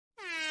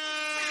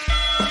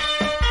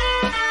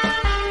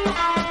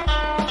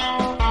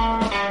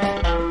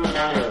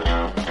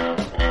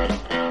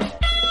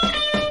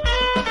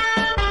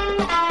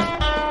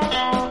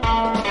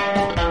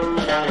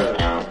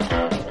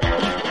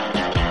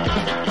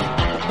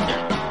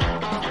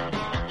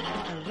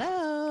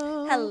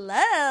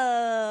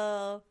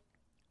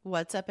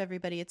What's up,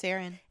 everybody? It's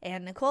Erin.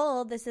 And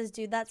Nicole, this is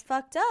Dude That's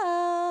Fucked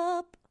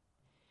Up.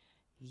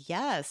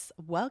 Yes,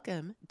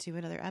 welcome to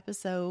another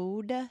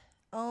episode.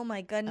 Oh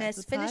my goodness,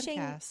 of the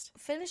podcast.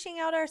 finishing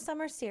out our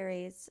summer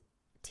series.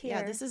 Tier.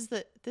 Yeah, this is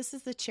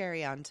the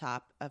cherry on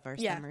top of our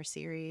summer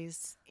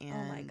series. And,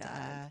 oh my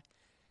god,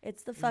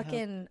 it's the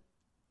fucking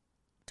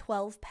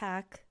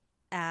 12-pack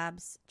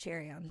abs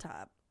cherry on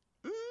top.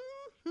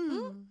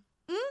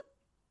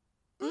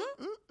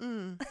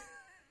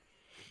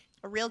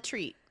 A real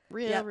treat.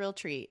 Real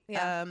treat.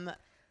 Yeah.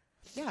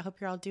 I hope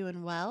you're all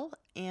doing well.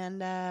 And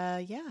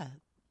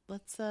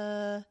let's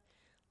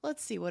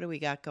see, what do we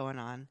got going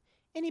on?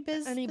 Any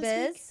biz? Any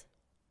this biz?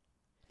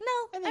 week?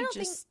 No, I don't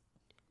think.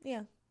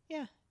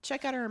 Yeah.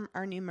 Check out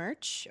our new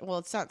merch. Well,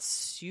 it's not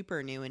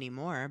super new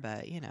anymore,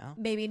 but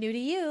maybe new to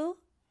you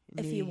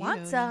if you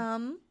want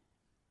some.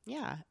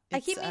 Yeah, I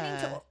keep meaning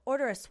to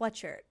order a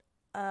sweatshirt.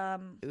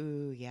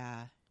 Ooh,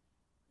 yeah.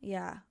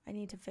 Yeah, I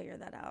need to figure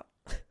that out.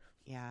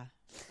 Yeah,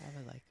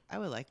 I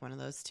would like one of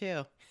those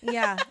too.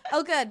 Yeah.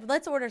 Oh, good.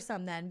 Let's order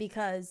some then,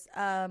 because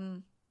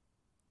I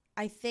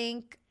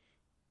think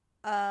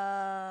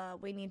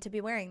we need to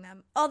be wearing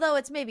them. Although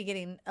it's maybe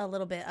getting a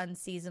little bit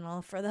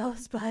unseasonal for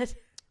those, but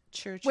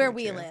true, where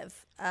we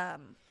live. I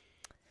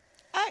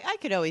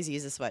could always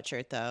use a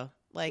sweatshirt though.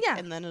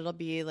 And then it'll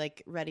be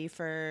ready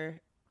for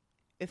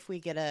if we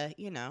get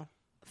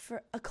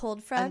for a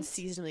cold front.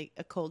 Unseasonably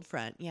a cold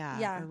front,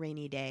 yeah. A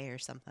rainy day or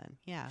something.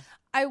 Yeah.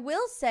 I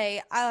will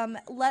say,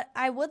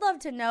 I would love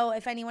to know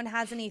if anyone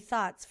has any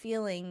thoughts,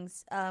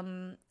 feelings,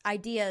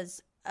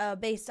 ideas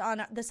based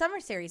on the summer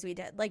series we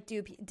did.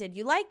 Did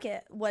you like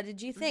it? What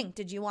did you think?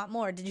 Did you want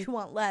more? Did you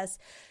want less?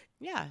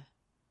 Yeah.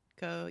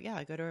 Go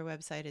to our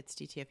website. It's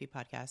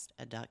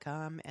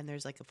dtfepodcast.com, and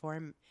there's a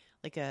form,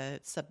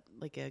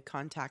 a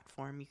contact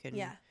form. You can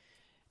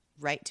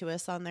write to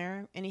us on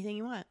there, anything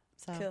you want.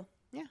 So cool.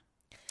 Yeah.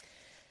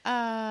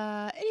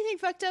 Anything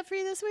fucked up for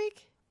you this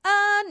week?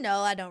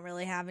 No, I don't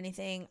really have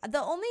anything.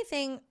 The only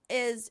thing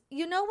is,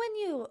 when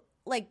you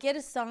get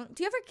a song,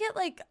 do you ever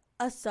get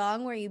a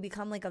song where you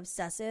become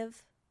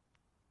obsessive?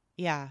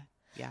 Yeah.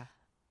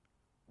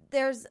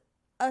 There's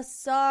a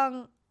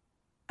song,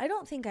 I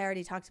don't think I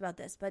already talked about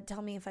this, but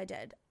tell me if I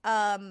did.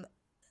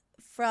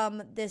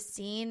 From this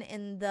scene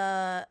in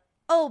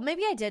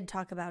maybe I did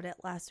talk about it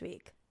last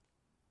week.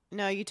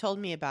 No, you told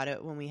me about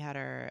it when we had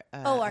our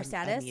our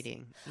status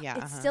meeting. Yeah,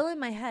 it's still in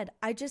my head.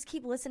 I just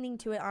keep listening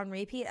to it on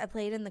repeat. I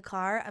play it in the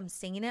car. I'm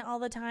singing it all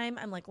the time.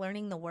 I'm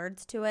learning the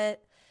words to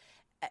it.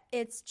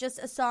 It's just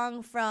a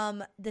song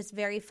from this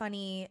very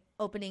funny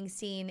opening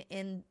scene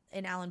in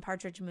an Alan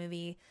Partridge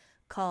movie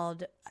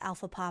called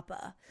Alpha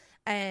Papa,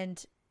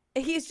 and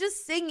he's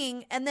just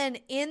singing, and then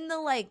in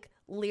the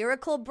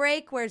lyrical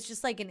break where it's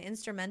just an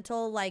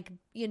instrumental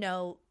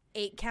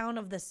 8 count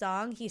of the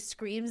song, he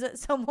screams at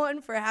someone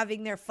for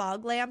having their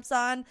fog lamps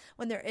on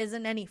when there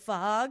isn't any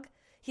fog.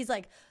 He's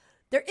like,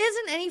 there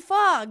isn't any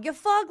fog. Your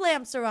fog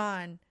lamps are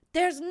on.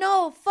 There's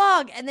no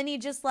fog. And then he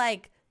just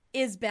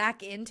is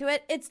back into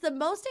it. It's the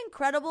most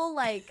incredible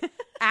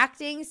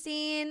acting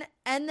scene.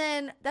 And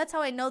then that's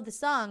how I know the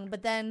song.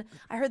 But then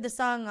I heard the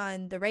song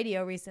on the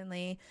radio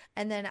recently,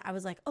 and then I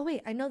was like, oh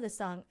wait, I know this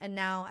song. And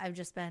now I've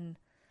just been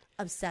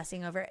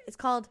obsessing over it. It's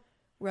called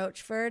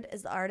Roachford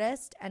is the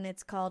artist, and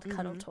it's called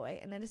Cuddle Toy,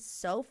 and it is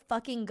so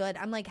fucking good.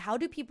 I'm like, how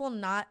do people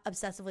not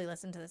obsessively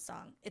listen to this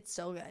song? It's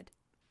so good.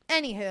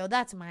 Anywho,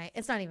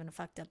 it's not even a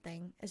fucked up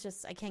thing. It's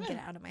just I can't get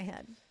it out of my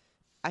head.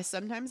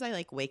 Sometimes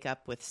I wake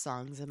up with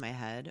songs in my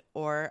head,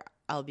 or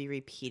I'll be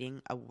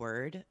repeating a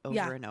word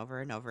over and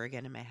over and over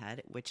again in my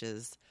head, which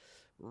is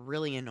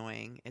really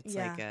annoying. It's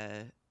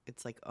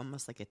it's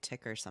almost like a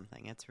tick or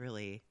something. It's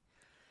really,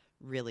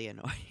 really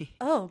annoying.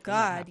 Oh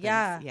God,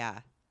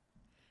 yeah.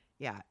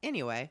 Yeah.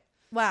 Anyway.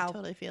 Wow. I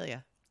totally feel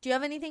you. Do you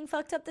have anything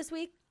fucked up this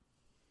week?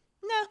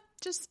 No,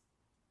 just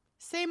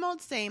same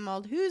old, same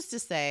old. Who's to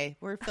say?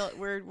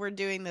 We're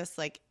doing this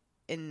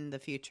in the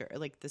future.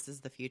 This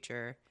is the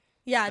future.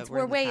 Yeah,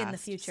 we're way in the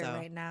future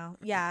right now.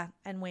 Yeah,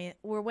 and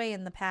we're way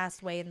in the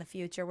past, way in the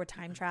future. We're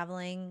time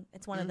traveling.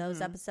 It's one of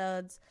those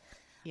episodes.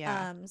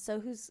 Yeah. So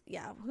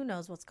who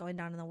knows what's going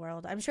on in the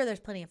world? I'm sure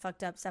there's plenty of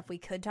fucked up stuff we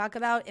could talk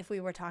about if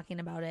we were talking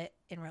about it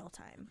in real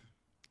time.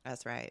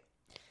 That's right.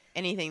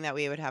 Anything that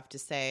we would have to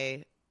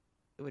say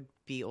would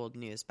be old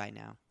news by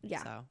now.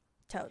 Yeah. So.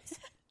 Totes.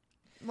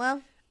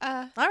 Well,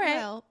 all right.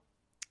 Well,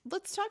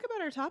 let's talk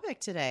about our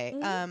topic today.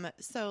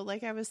 So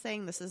like I was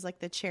saying, this is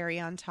the cherry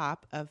on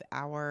top of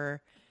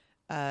our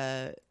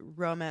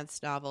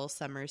romance novel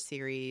summer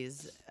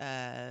series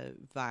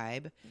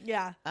vibe.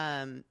 Yeah.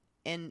 And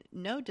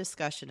no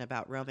discussion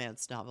about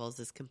romance novels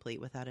is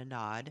complete without a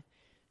nod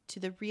to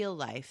the real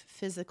life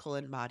physical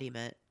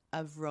embodiment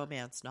of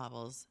romance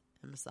novels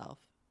himself.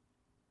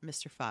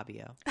 Mr.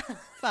 Fabio.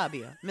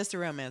 Mr.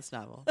 Romance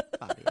Novel.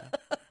 Fabio.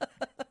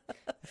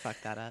 I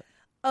fucked that up.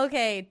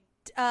 Okay.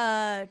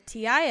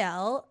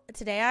 TIL.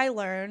 Today I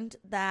learned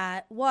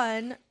that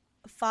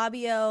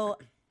Fabio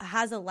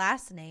has a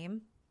last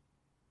name.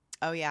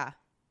 Oh, yeah.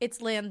 It's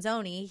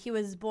Lanzoni.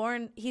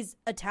 He's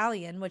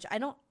Italian, which I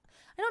don't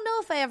don't know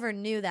if I ever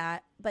knew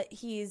that, but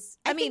he's.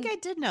 I mean, think I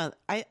did know.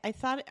 I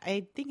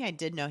think I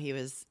did know he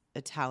was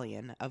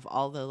Italian of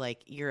all the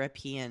like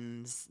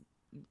Europeans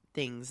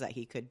things that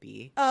he could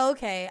be. oh,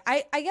 okay.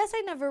 I guess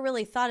I never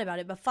really thought about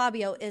it, but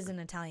Fabio is an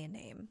Italian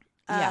name.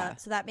 Yeah.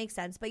 So that makes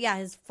sense. But yeah,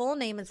 his full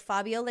name is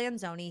Fabio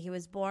Lanzoni. He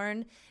was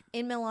born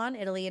in Milan,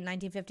 Italy in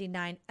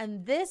 1959.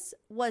 And this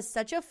was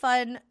such a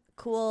fun,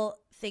 cool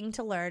thing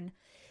to learn.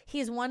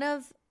 He's one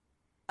of,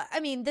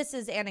 I mean, this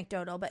is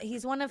anecdotal, but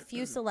he's one of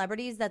few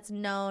celebrities that's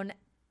known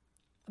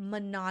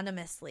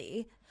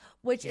mononymously,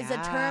 which is a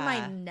term I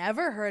Yeah.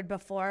 never heard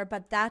before,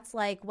 but that's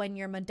like when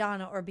you're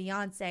Madonna or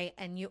Beyonce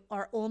and you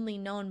are only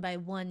known by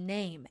one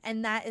name.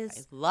 And that I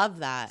is love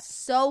that.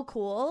 so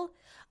cool.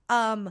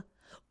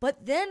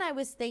 But then I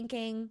was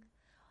thinking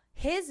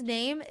his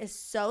name is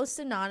so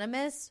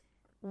synonymous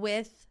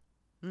with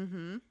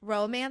Mm-hmm.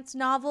 romance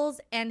novels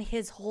and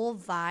his whole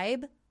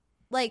vibe.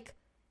 Like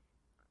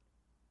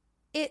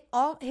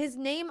his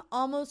name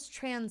almost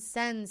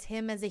transcends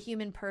him as a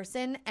human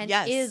person and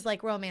Yes. is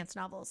like romance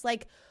novels.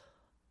 Like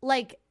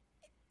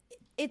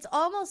it's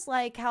almost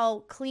like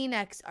how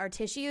Kleenex are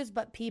tissues,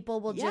 but people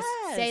will just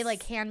say Yes.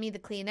 like, hand me the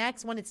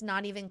Kleenex when it's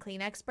not even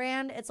Kleenex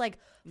brand. It's like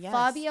Yes.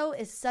 Fabio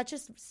is such a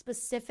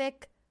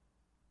specific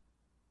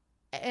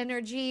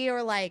energy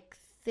or like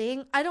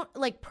thing. I don't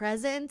like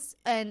presence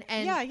and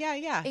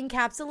yeah.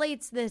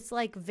 encapsulates this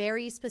like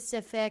very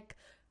specific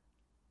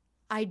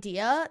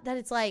idea that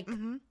it's like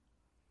Mm-hmm.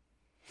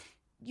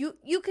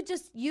 you could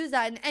just use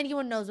that and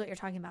anyone knows what you're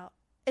talking about.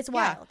 It's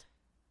Yeah. wild.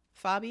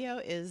 Fabio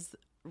is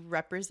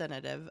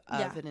representative of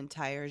Yeah. an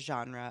entire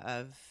genre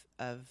of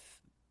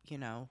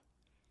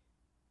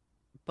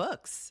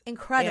books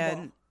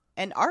Incredible.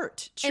 and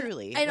art. And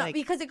Truly, I know like,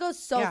 because it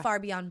goes so yeah. far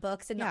beyond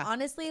books and Yeah.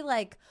 honestly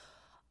like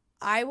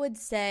I would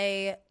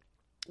say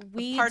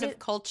we part did, of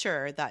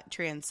culture that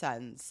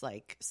transcends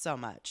like so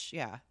much.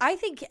 Yeah. I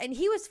think, and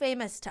he was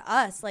famous to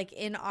us like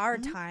in our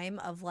Mhm. time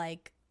of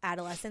like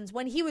adolescence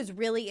when he was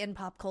really in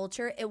pop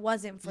culture. It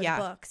wasn't for Yeah.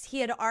 the books.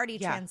 He had already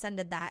Yeah.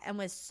 transcended that and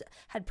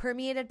had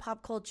permeated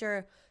pop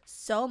culture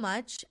so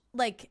much.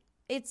 Like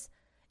it's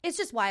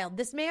just wild.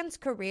 This man's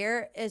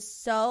career is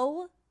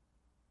so,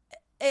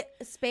 it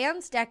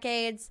spans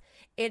decades,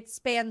 it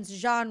spans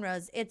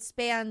genres, it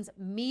spans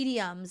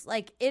mediums.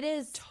 Like it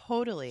is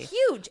Totally.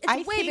 huge. It's I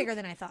way think- bigger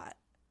than I thought.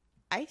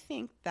 I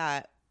think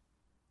that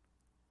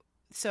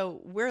so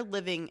we're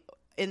living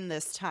in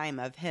this time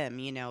of him,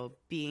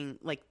 being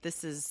like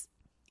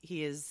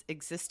he is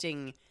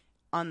existing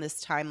on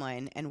this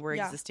timeline and we're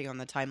Yeah. existing on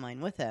the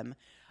timeline with him.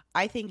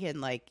 I think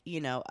in like,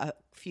 a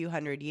few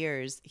hundred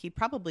years, he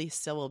probably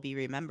still will be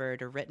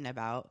remembered or written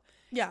about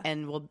Yeah.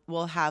 and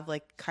we'll have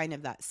like kind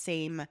of that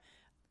same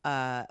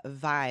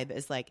vibe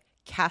as like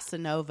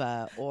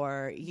Casanova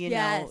or,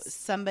 Yes.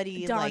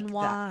 somebody Don like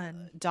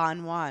Juan. that.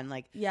 Don Juan,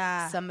 like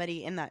Yeah.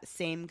 somebody in that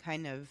same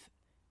kind of,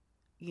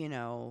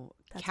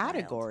 That's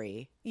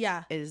category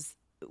Yeah. is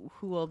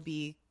who will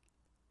be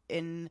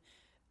in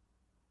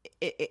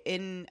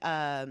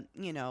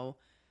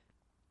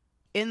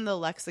in the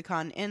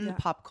lexicon, in Yeah.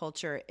 pop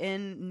culture,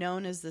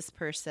 known as this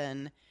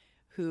person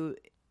who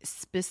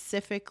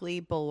specifically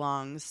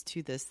belongs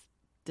to this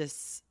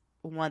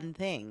one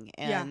thing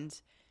Yeah.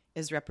 and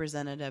is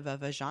representative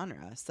of a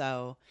genre.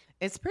 So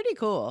it's pretty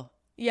cool.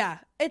 Yeah.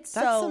 It's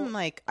That's so some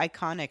like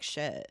iconic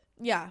shit.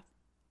 yeah.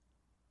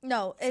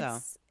 No,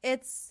 it's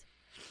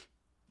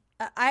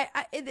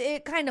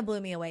it kind of blew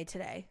me away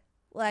today.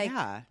 Like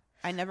Yeah,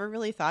 I never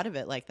really thought of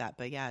it like that,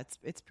 but yeah,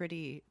 it's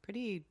pretty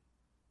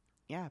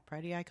yeah,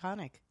 pretty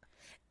iconic.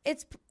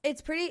 it's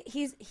pretty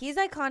he's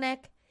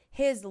iconic.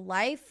 His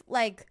life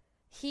like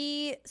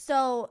his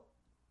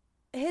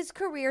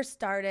career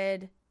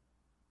started.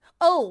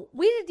 Oh,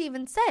 we didn't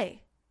even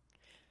say.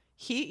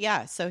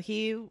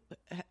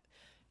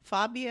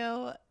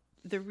 Fabio,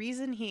 the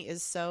reason he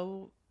is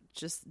so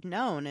just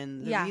known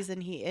and the Yeah.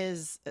 reason he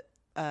is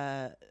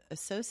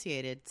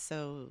associated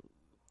so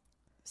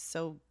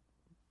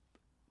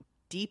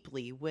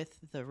deeply with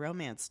the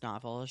romance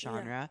novel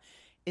genre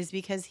is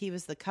because he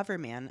was the cover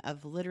man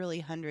of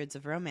literally hundreds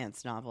of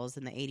romance novels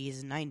in the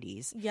 80s and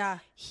 90s. Yeah.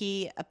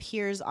 He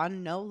appears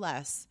on no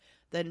less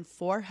than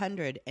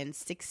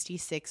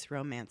 466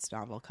 romance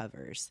novel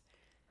covers.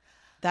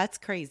 That's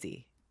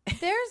crazy.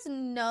 There's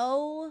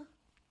no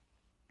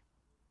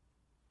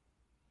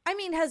I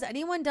mean, has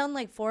anyone done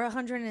like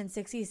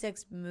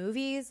 466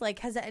 movies? Like,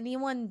 has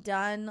anyone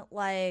done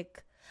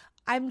like,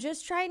 I'm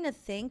just trying to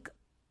think,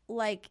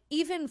 like,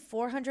 even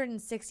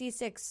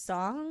 466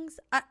 songs?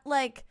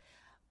 Like,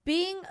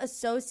 being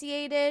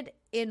associated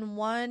in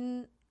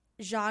one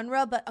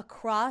genre, but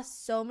across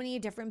so many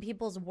different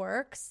people's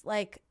works,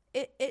 like,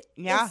 it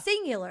Yeah. is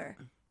singular.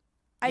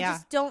 I Yeah.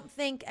 just don't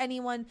think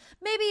anyone,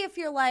 maybe if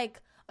you're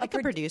like A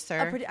producer.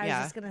 I was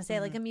Yeah. just gonna say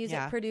like a music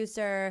Yeah.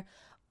 producer,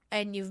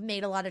 and you've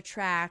made a lot of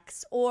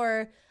tracks,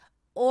 or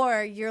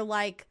you're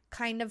like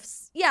kind of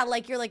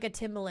like you're like a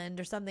Timbaland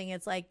or something.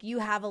 It's like you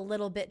have a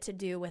little bit to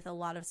do with a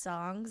lot of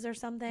songs or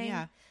something.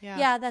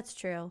 Yeah. That's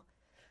true.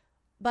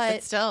 But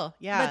But still,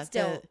 yeah.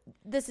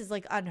 this is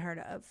like unheard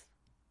of.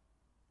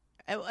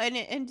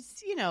 And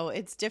you know,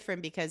 it's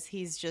different because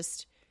he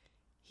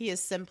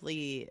is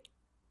simply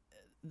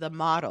the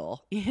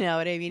model. You know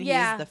what I mean? He is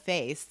Yeah. the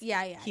face.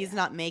 Yeah, yeah. He's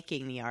not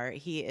making the art.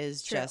 He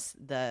is True. just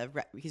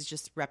he's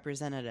just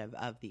representative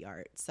of the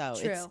art. So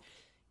True.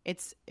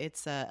 it's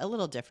a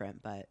little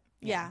different, but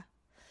Yeah.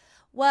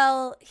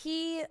 Well,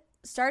 he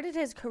started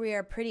his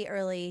career pretty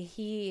early.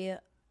 He,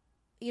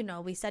 you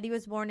know, we said he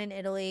was born in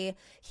Italy.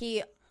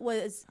 He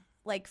was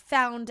like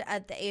found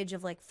at the age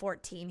of like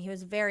 14. He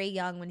was very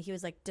young when he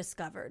was like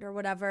discovered or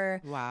whatever.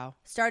 Wow.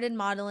 Started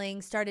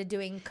modeling, started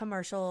doing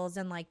commercials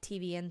and like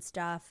TV and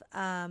stuff.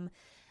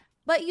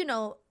 But you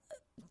know,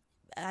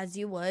 as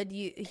you would,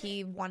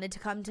 he wanted to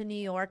come to New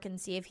York and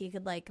see if he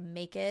could like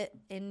make it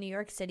in New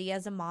York City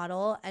as a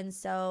model. And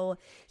so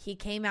he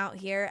came out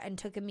here and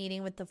took a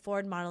meeting with the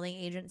Ford Modeling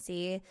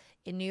Agency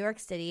in New York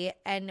City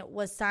and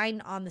was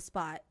signed on the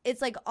spot.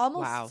 It's like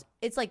almost, Wow.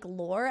 It's like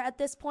lore at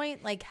this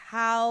point, like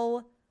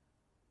how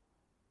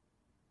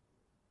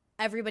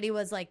everybody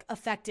was like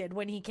affected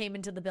when he came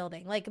into the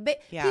building. Like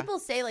people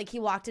say like he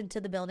walked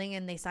into the building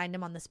and they signed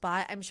him on the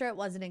spot. I'm sure it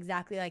wasn't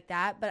exactly like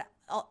that, but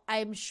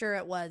I'm sure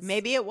it was.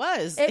 Maybe it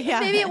was.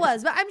 Maybe it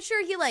was, but I'm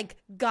sure he like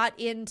got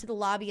into the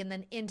lobby and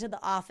then into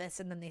the office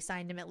and then they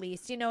signed him at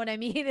least. You know what I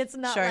mean? It's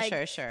not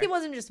sure. He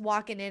wasn't just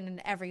walking in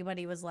and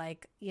everybody was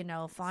like, you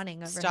know, fawning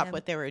over him. Stop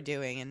what they were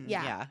doing. And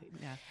Yeah.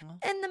 Well.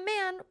 And the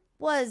man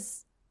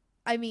was,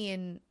 I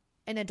mean,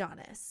 an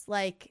Adonis.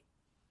 Like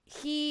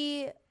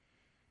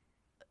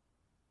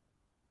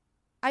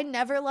I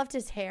never loved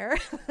his hair.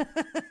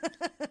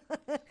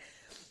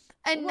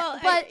 And but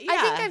I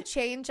think I've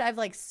changed. I've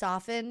like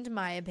softened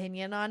my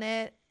opinion on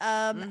it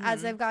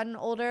as I've gotten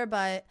older,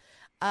 but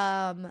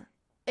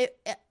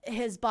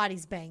his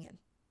body's banging.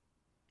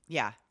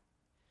 Yeah.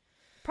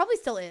 Probably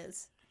still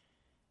is.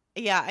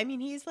 Yeah, I mean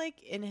he's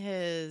like in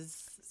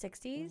his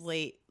 60s?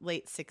 Late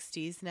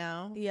 60s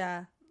now.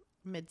 Yeah.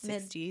 Mid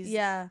 60s.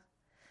 Yeah.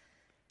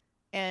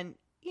 And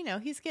you know,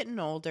 he's getting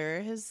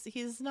older.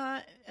 He's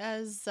not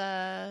as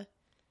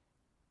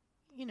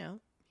you know,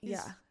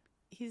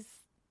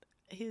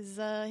 he's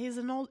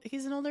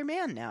an older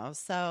man now,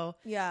 so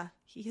yeah,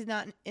 he's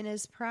not in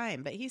his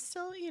prime, but he's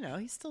still, you know,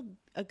 he's still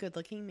a good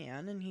looking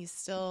man, and he's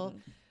still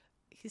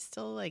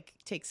like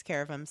takes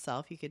care of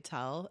himself. You could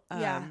tell.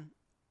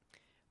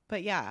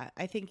 But yeah,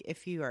 I think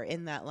if you are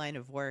in that line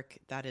of work,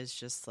 that is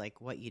just like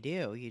what you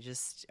do. You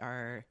just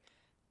are.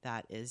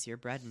 That is your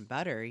bread and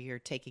butter. You're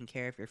taking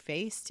care of your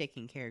face,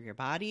 taking care of your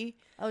body.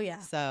 Oh yeah.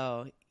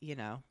 So you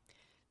know,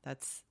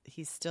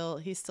 he's still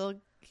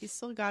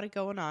got it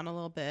going on a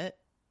little bit.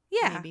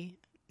 Yeah. Maybe.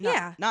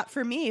 Yeah. Not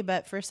for me,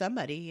 but for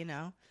somebody, you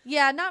know.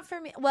 Yeah, not for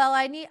me. Well,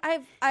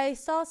 I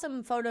saw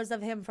some photos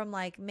of him from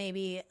like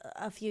maybe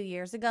a few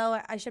years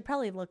ago. I should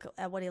probably look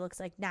at what he looks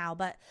like now,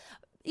 but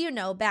you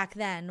know, back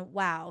then,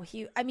 wow.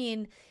 He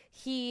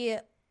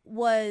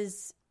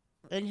was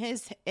in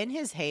his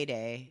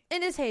heyday.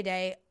 In his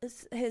heyday,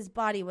 his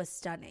body was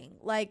stunning.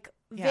 Like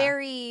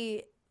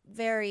very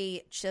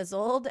very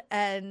chiseled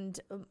and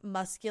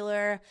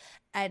muscular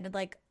and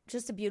like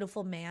just a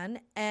beautiful man,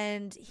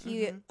 and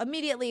he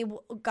immediately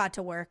got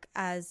to work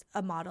as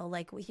a model.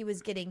 Like he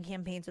was getting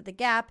campaigns with the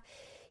Gap,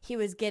 he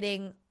was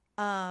getting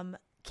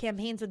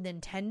campaigns with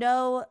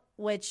Nintendo,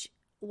 which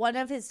one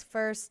of his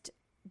first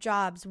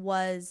jobs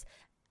was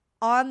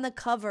on the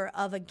cover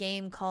of a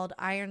game called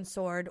Iron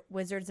Sword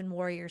Wizards and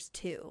Warriors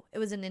 2. It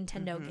was a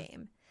Nintendo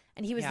game,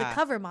 and he was the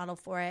cover model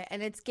for it,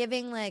 and it's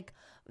giving like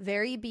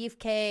very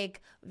Beefcake,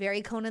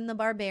 very Conan the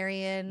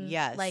Barbarian,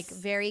 like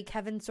very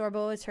Kevin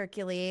Sorbo as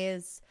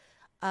Hercules.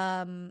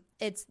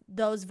 It's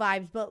those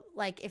vibes, but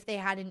like if they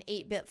had an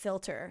 8-bit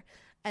filter,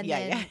 and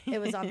then it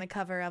was on the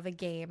cover of a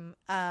game.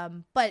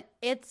 But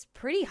it's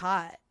pretty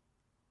hot.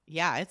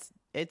 Yeah,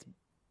 it's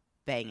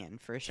banging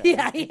for sure.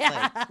 Yeah, it's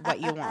like what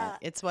you want.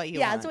 It's what you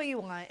want. Yeah, it's what you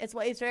want.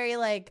 It's very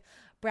like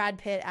Brad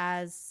Pitt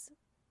as.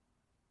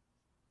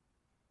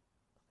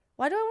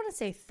 Why do I want to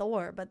say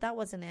Thor? But that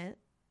wasn't it.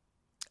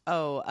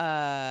 Oh,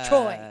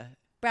 Troy.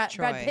 Brad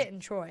Pitt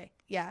and Troy.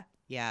 Yeah.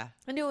 Yeah.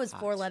 I knew it was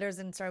 4 letters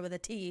and started with a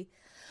T.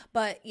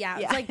 But yeah,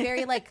 it's like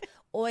very like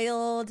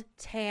oiled,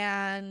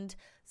 tanned,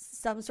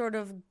 some sort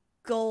of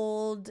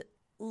gold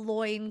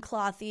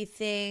loinclothy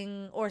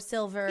thing or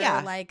silver,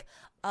 like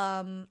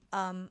a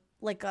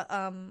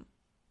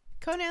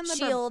Conan the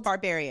shield.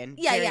 Barbarian.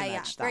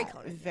 Yeah. Very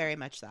Conan. Very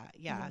much that.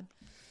 Yeah.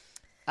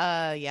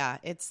 Yeah.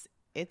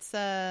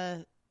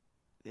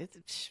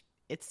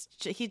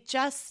 He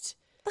just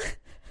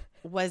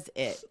was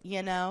it,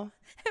 you know?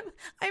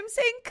 I'm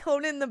saying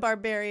Conan the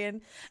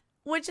Barbarian,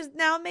 which is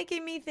now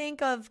making me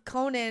think of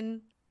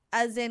Conan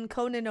as in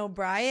Conan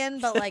O'Brien,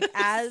 but like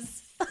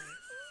as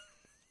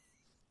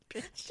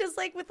just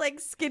like with like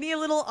skinny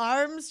little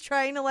arms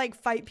trying to like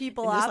fight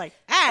people off. Like,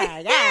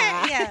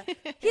 yeah.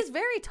 He's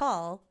very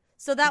tall,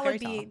 so that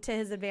would be tall. to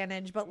his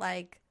advantage, but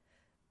like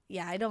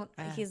I don't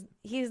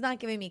he's not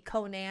giving me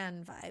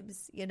Conan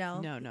vibes, you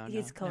know? No.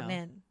 He's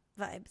Conan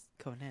vibes.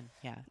 Conan,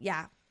 yeah.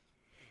 Yeah.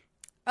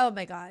 Oh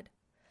my God.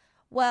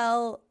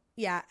 Well,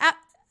 yeah.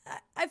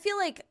 I feel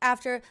like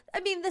after, I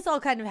mean, this all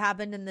kind of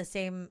happened in the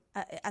same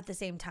at the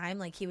same time.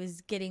 Like he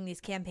was getting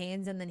these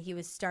campaigns, and then he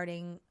was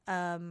starting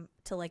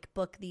to like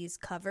book these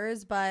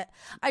covers. But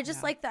I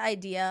just like the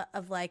idea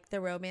of like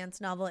the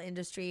romance novel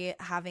industry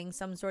having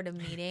some sort of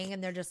meeting,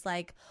 and they're just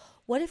like,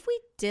 what if we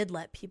did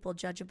let people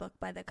judge a book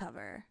by the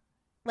cover?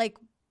 Like,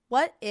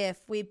 what if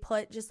we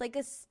put just like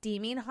a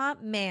steaming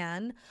hot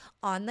man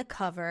on the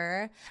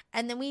cover,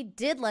 and then we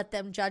did let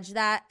them judge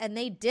that, and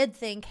they did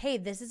think, hey,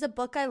 this is a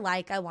book I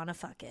like, I want to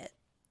fuck it.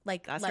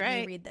 Like, That's let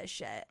right. me read this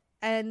shit.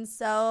 And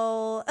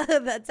so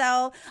that's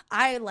how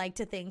I like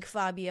to think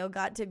Fabio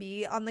got to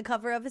be on the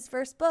cover of his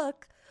first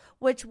book,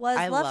 which was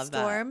I Love love that.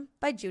 Storm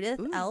by Judith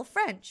Ooh. L.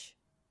 French.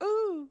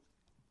 Ooh.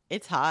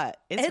 It's hot.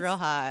 It's real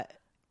hot.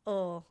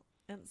 Oh,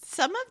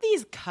 Some of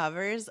these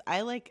covers,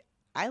 I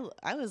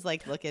was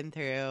like looking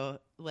through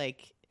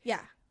like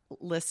yeah.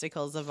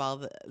 listicles of all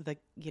the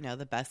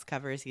the best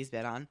covers he's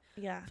been on.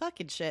 Yeah.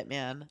 Fucking shit,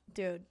 man.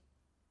 Dude.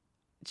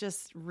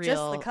 Just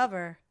Just the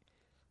cover.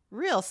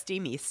 Real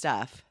steamy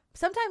stuff.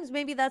 Sometimes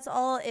maybe that's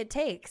all it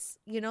takes.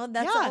 That's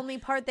the only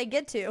part they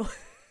get to.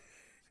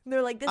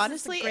 They're like, this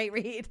Honestly, is a great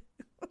read.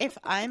 if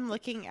I'm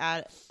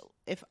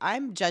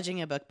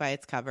judging a book by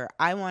its cover,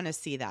 I want to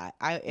see that.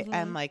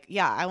 I'm like,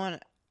 I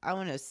want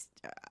to.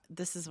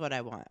 This is what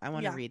I want. I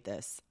want to read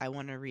this. I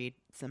want to read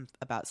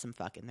about some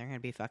fucking. They're gonna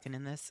be fucking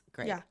in this.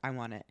 Great. Yeah. I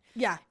want it.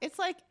 Yeah. It's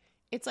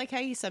like how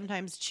you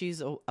sometimes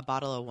choose a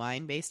bottle of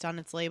wine based on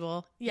its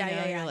label.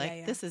 Yeah. You're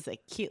like, this is a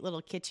cute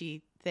little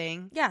kitschy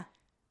thing. Yeah.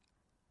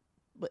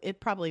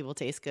 It probably will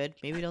taste good.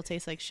 Maybe it'll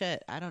taste like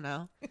shit. I don't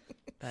know.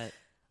 But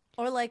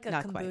or like a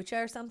not kombucha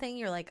quite. or something.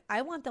 You're like,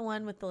 I want the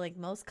one with the like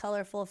most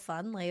colorful,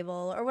 fun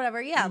label or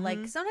whatever. Yeah.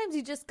 Like sometimes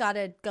you just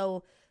gotta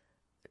go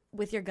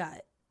with your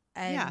gut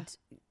and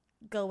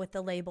go with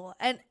the label.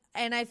 And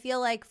I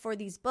feel like for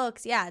these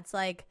books, it's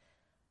like,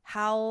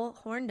 how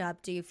horned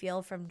up do you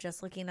feel from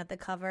just looking at the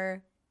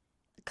cover?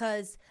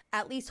 Because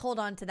at least hold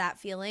on to that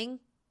feeling.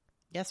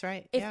 That's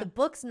right. If the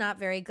book's not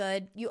very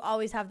good, you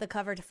always have the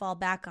cover to fall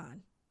back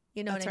on.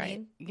 You know That's what I right.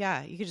 mean?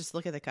 Yeah, you could just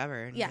look at the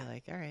cover and be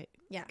like, all right,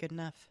 good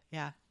enough.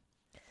 Yeah,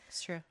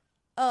 it's true.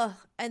 Oh,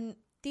 and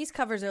these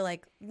covers are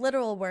like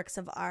literal works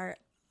of art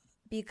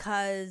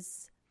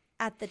because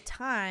at the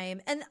time,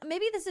 and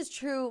maybe this is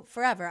true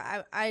forever,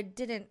 I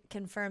didn't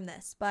confirm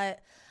this, but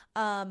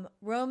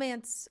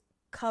romance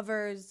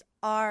covers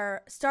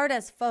start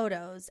as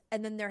photos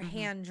and then they're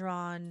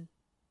hand-drawn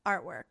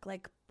artwork,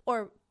 like,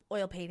 or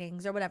oil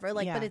paintings or whatever,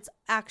 like, but it's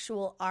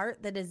actual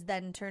art that is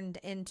then turned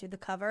into the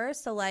cover.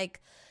 So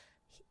like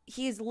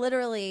he's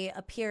literally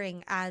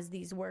appearing as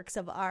these works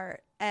of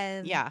art,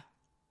 and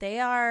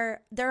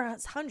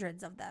there's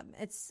hundreds of them.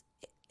 It's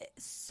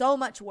so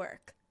much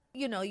work.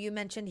 You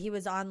mentioned he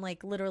was on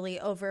like literally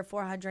over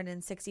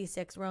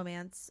 466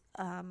 romance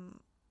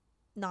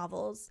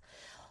novels,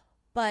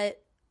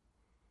 but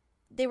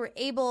they were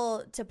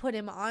able to put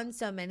him on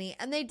so many,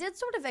 and they did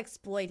sort of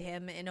exploit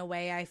him in a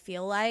way, I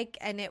feel like.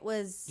 And it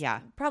was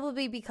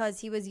probably because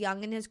he was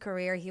young in his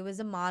career. He was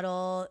a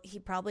model. He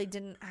probably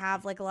didn't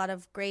have like a lot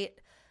of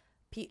great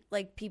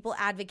people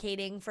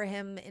advocating for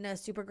him in a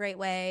super great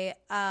way.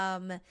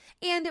 And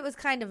it was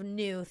kind of a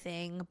new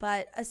thing,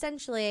 but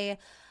essentially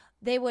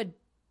they would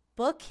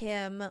book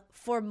him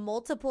for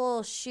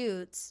multiple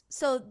shoots.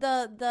 So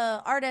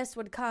the artist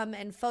would come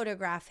and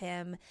photograph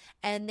him,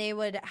 and they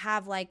would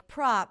have like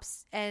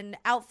props and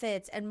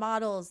outfits and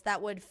models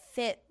that would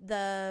fit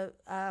the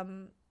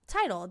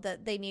title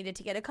that they needed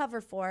to get a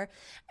cover for.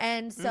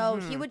 And so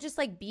he would just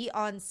like be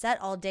on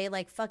set all day,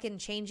 like fucking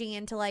changing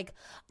into like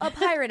a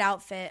pirate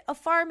outfit, a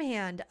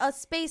farmhand, a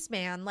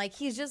spaceman. Like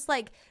he's just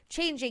like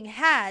changing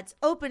hats,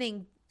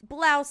 opening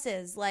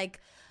blouses, like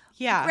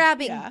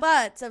grabbing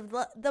butts of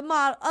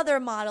the other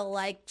model,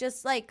 like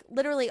just like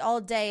literally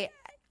all day,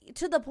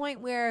 to the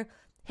point where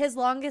his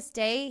longest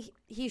day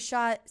he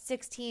shot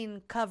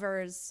 16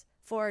 covers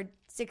for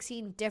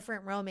 16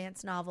 different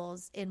romance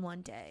novels in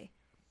one day.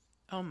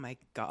 Oh my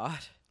God.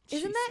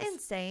 Isn't that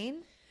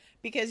insane?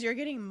 Because you're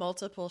getting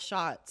multiple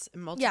shots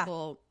and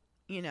multiple,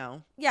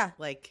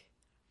 like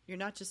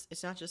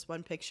it's not just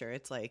one picture.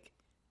 It's like,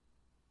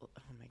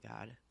 oh my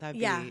God, that'd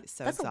be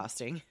so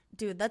exhausting.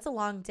 Dude, that's a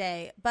long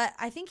day. But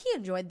I think he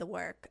enjoyed the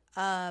work.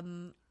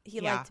 He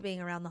liked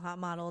being around the hot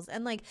models,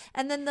 and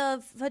then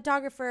the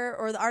photographer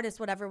or the artist,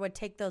 whatever, would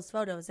take those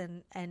photos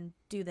and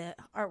do the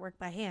artwork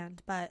by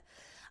hand. But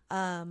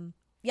I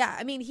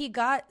mean, he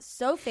got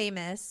so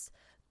famous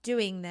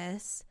doing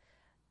this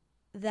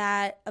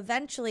that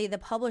eventually the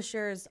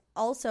publishers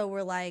also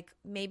were like,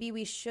 maybe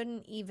we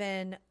shouldn't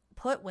even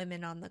put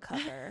women on the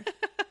cover.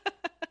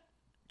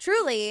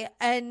 Truly.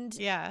 And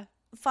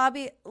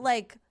Fabi,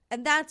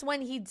 and that's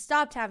when he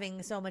stopped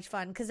having so much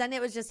fun, because then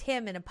it was just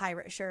him in a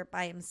pirate shirt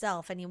by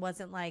himself, and he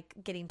wasn't like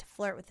getting to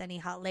flirt with any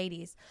hot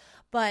ladies.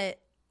 But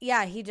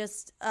he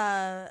just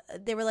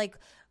they were like,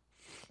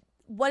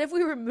 what if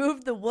we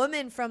removed the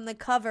woman from the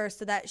cover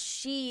so that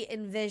she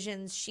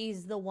envisions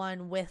she's the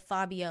one with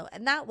Fabio?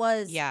 And that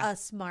was a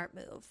smart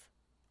move.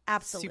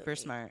 Absolutely. Super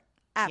smart.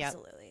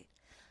 Absolutely.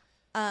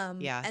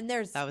 Yeah, And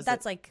that was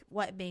that's like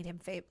what made him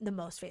the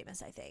most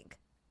famous, I think.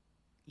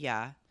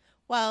 Yeah.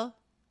 Well,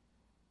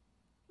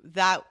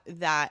 that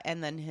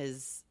and then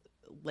his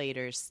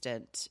later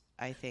stint,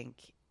 I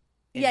think,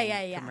 in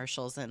Yeah.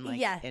 commercials and like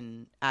Yeah.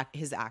 in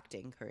his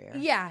acting career.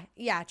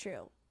 Yeah,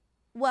 true.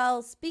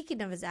 Well,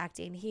 speaking of his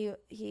acting, I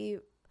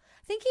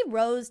think he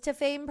rose to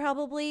fame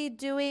probably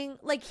doing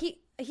like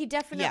he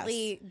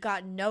definitely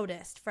got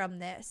noticed from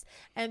this,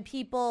 and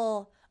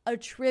people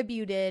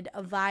attributed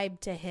a vibe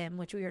to him,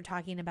 which we were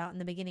talking about in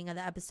the beginning of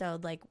the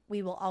episode. Like,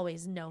 we will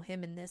always know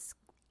him in this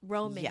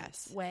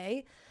romance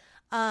way.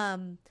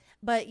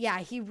 But yeah,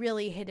 he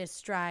really hit his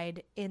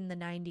stride in the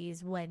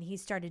 90s when he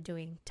started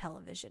doing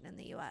television in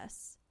the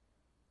US.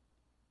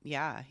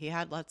 Yeah, he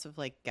had lots of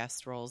like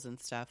guest roles and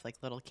stuff, like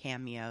little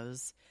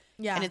cameos.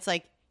 Yeah. And it's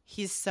like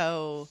he's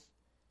so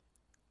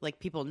like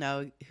people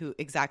know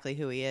exactly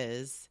who he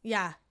is.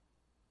 Yeah.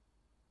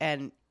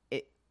 And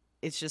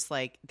it's just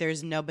like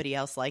there's nobody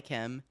else like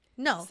him.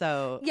 No.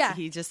 So yeah,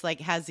 he just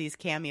like has these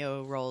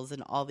cameo roles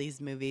in all these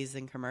movies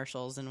and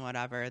commercials and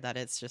whatever that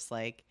it's just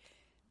like,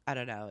 I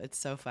don't know. It's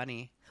so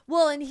funny.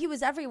 Well, and he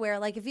was everywhere.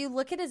 Like, if you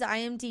look at his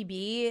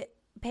IMDb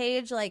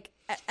page, like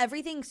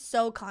everything's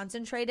so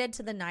concentrated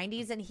to the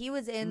 90s, and he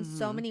was in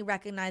so many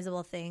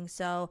recognizable things.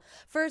 So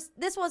first,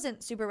 this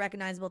wasn't super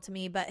recognizable to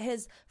me, but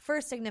his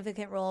first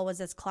significant role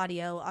was as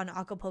Claudio on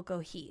Acapulco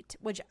Heat,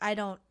 which I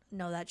don't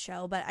know that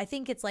show, but I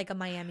think it's like a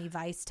Miami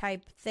Vice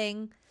type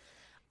thing.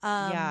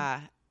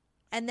 Yeah.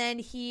 And then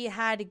he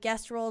had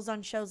guest roles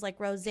on shows like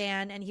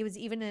Roseanne, and he was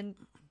even in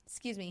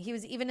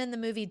the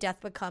movie Death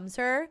Becomes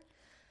Her.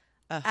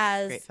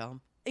 As great film.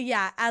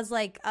 Yeah, as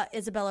like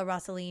Isabella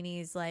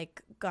Rossellini's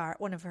like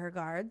one of her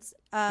guards.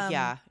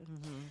 Yeah.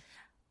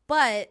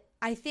 But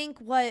I think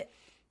what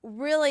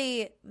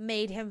really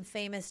made him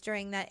famous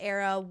during that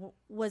era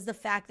was the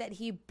fact that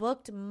he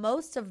booked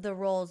most of the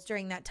roles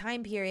during that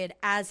time period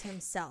as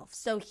himself.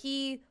 So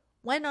he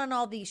went on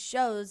all these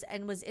shows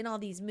and was in all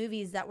these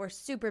movies that were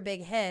super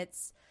big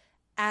hits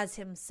as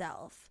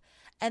himself.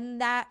 And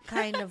that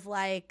kind of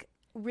like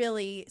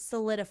really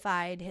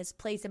solidified his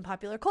place in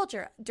popular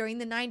culture during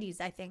the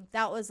 90s. I think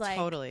that was like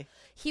totally.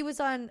 He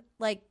was on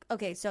like,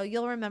 okay, so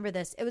you'll remember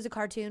this. It was a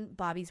cartoon,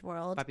 Bobby's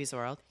World.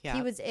 Yeah.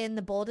 He was in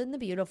The Bold and the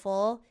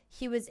Beautiful.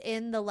 He was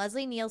in the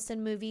Leslie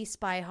Nielsen movie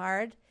Spy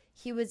Hard.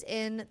 He was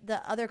in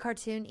the other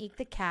cartoon Eek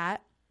the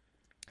Cat.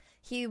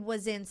 He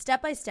was in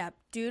Step by Step,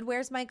 Dude,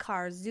 Where's My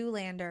Car,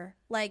 Zoolander.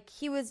 Like,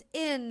 he was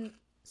in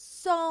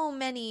so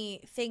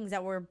many things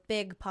that were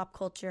big pop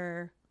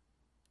culture,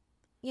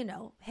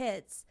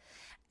 hits.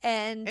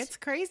 And it's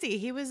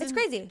crazy.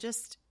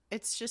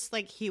 It's just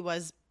like he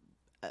was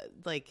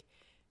like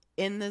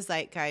in the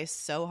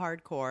zeitgeist so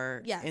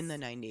hardcore in the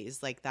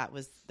 90s. Like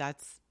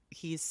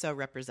he's so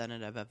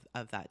representative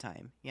of that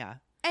time. Yeah.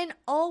 And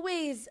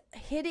always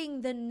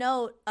hitting the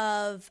note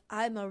of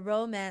I'm a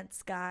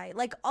romance guy,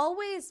 like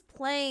always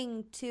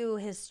playing to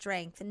his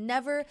strength.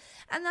 Never,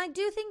 and I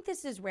do think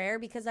this is rare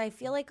because I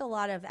feel like a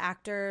lot of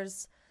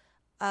actors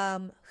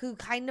who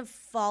kind of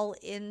fall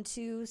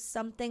into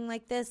something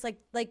like this,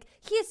 like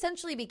he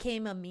essentially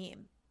became a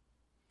meme.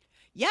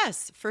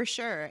 Yes, for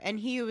sure. And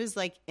he was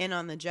like in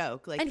on the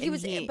joke, like, but he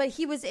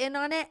was in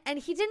on it, and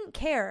he didn't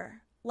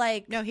care.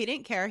 Like, no, he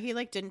didn't care. He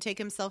like didn't take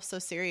himself so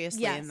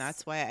seriously, yes. And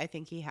that's why I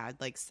think he had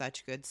like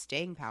such good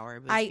staying power.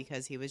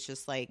 Because he was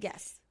just like,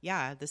 yes,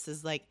 yeah, this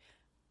is like,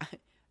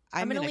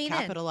 I'm going to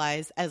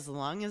capitalize as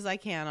long as I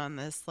can on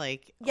this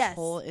like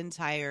whole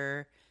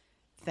entire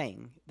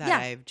thing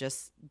that I've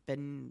just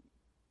been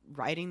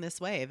riding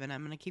this wave, and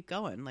I'm going to keep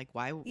going. Like,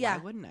 why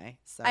wouldn't I?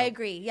 So I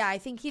agree. Yeah, I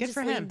think he just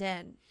leaned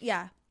in.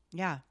 Yeah.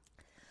 Yeah.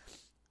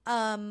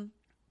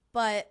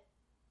 But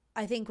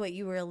I think what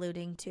you were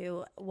alluding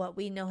to, what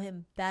we know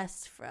him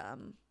best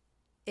from,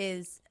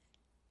 is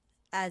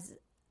as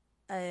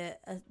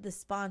the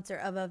sponsor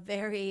of a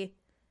very...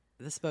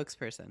 The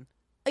spokesperson.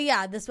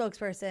 Yeah, the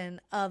spokesperson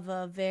of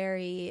a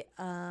very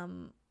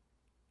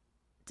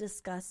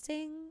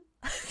disgusting...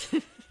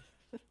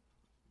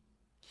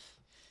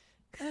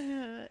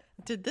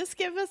 Did this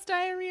give us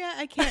diarrhea?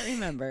 I can't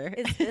remember.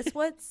 Is this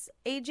what's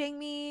aging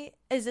me?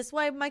 Is this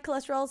why my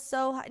cholesterol is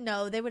so high?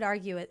 No, they would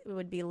argue it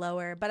would be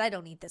lower, but I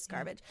don't eat this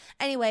garbage.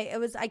 Anyway,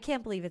 I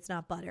can't believe it's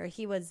not butter.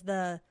 He was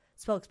the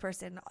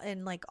spokesperson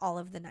in like all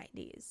of the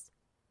 90s.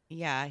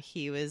 Yeah,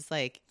 he was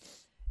like,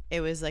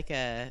 it was like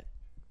a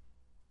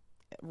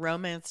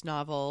romance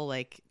novel,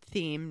 like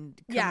themed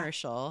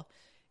commercial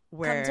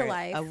where come to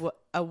life.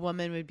 A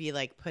woman would be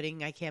like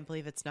putting, I can't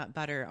believe it's not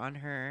butter on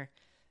her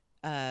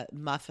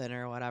muffin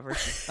or whatever.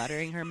 She's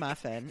buttering her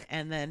muffin,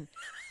 and then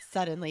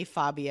suddenly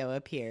Fabio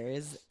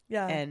appears,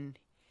 and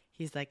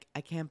he's like,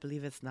 I can't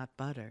believe it's not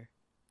butter,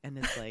 and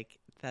it's like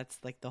that's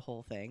like the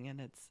whole thing,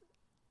 and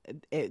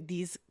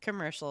these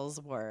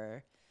commercials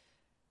were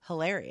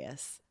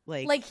hilarious.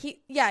 Like he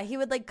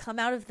would like come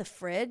out of the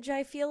fridge.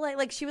 I feel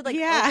like she would like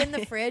open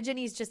the fridge, and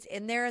he's just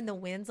in there, and the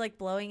wind's like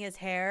blowing his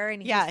hair,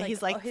 and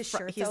he's like his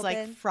shirt's open.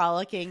 Like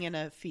frolicking in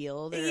a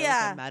field or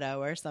like a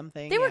meadow or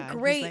something. They were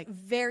great,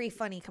 very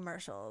funny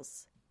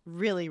commercials.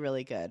 Really,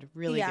 really good,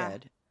 really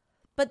good.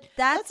 But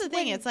that's the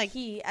thing. when It's like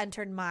he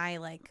entered my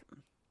like.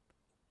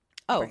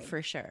 Oh, brain.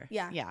 for sure.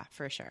 Yeah. Yeah,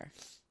 for sure.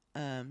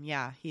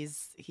 Yeah,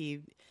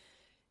 he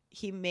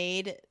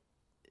made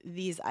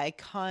these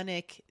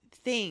iconic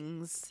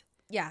things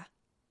Yeah.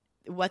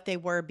 what they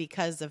were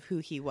because of who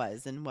he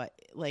was and what,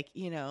 like,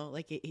 you know,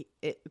 like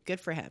it good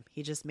for him.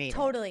 He just made it.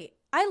 Totally.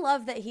 I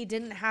love that he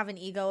didn't have an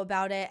ego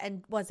about it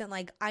and wasn't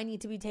like, I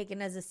need to be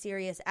taken as a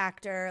serious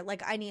actor.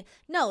 Like,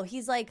 no,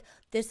 he's like,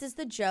 this is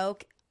the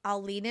joke.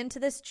 I'll lean into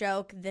this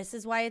joke. This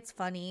is why it's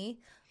funny.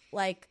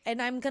 Like,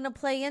 and I'm going to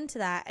play into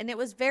that. And it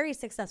was very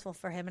successful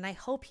for him. And I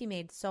hope he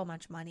made so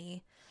much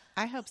money.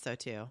 I hope so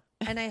too.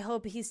 And I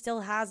hope he still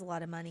has a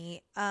lot of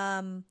money.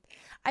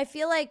 I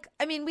feel like,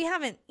 I mean, we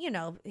haven't, you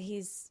know,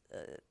 he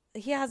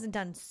hasn't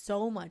done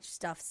so much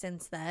stuff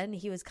since then.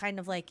 He was kind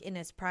of like in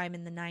his prime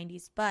in the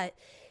 90s, but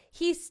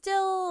he's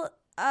still,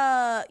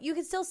 you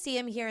can still see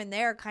him here and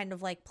there kind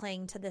of like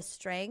playing to this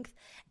strength.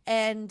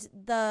 And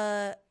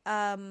the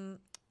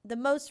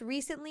most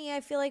recently, I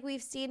feel like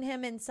we've seen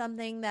him in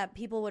something that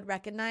people would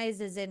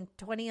recognize is in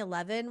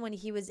 2011 when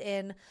he was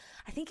in,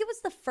 I think it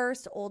was the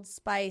first Old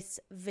Spice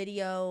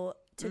video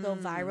to go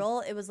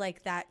viral. It was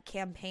like that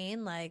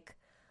campaign, like,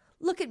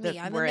 look at me,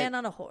 I'm a man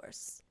on a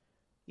horse.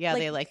 Yeah,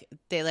 they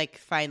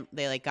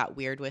got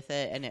weird with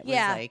it, and it was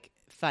like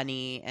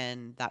funny,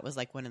 and that was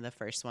like one of the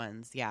first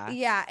ones.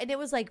 Yeah, and it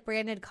was like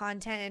branded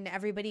content, and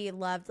everybody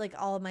loved, like,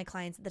 all of my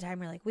clients at the time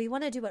were like, we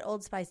want to do what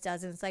Old Spice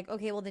does, and it's like,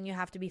 okay, well then you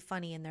have to be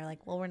funny, and they're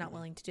like, well, we're not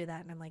willing to do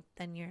that, and I'm like,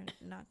 then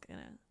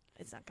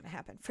it's not gonna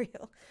happen for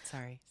you.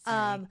 Sorry.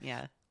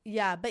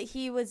 Yeah, but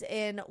he was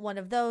in one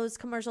of those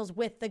commercials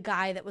with the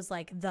guy that was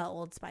like the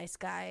Old Spice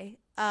guy.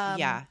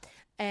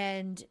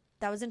 And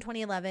that was in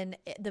 2011.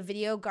 The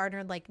video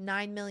garnered like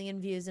 9 million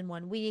views in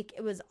 1 week.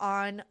 It was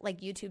on like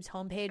YouTube's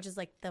homepage as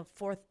like the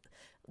fourth,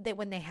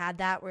 when they had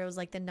that, where it was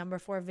like the number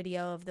 4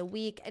 video of the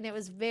week. And it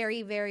was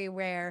very, very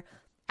rare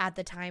at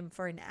the time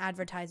for an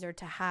advertiser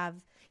to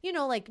have, you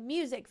know, like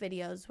music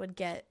videos would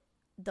get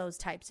those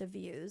types of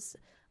views.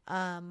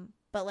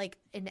 But like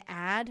an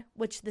ad,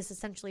 which this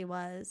essentially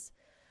was,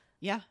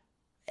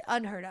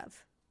 unheard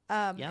of.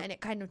 And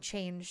it kind of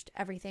changed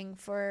everything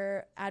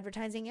for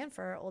advertising and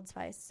for Old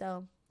Spice.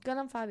 So good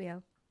on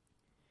Fabio.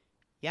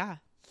 Yeah.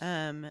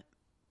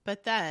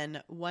 But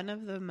then one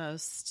of the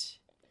most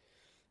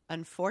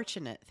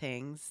unfortunate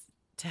things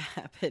to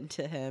happen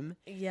to him.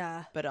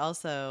 Yeah. But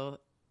also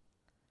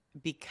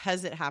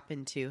because it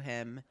happened to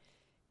him,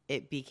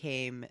 it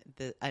became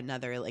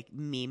another like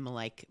meme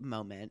like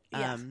moment.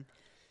 Yeah.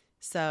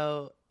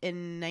 So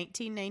in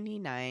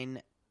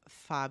 1999,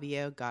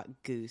 Fabio got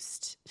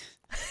goosed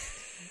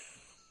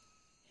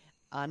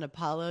on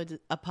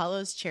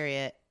Apollo's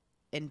Chariot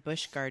in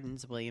Busch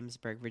Gardens,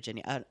 Williamsburg,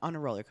 Virginia, on a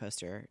roller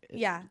coaster.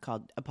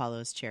 Called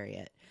Apollo's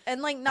Chariot.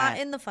 And like not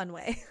in the fun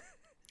way.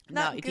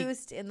 Not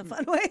goosed in the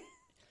fun way.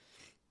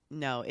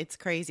 No, it's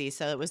crazy.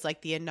 So it was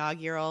like the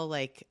inaugural,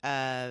 like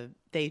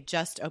they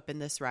just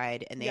opened this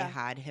ride and they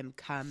had him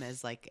come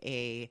as like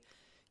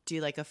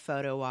do like a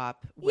photo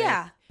op. With,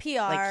 PR.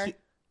 Like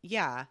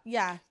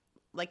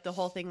like the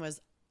whole thing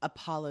was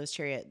Apollo's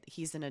Chariot.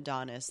 He's an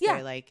Adonis. Yeah.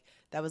 They're like,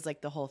 that was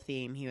like the whole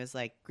theme. He was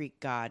like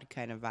Greek god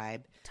kind of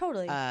vibe.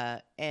 Totally.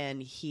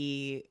 And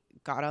he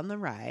got on the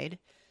ride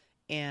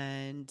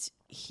and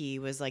he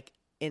was like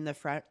in the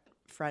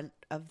front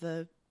of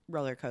the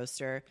roller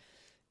coaster.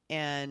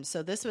 And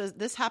so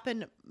this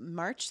happened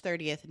March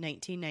 30th,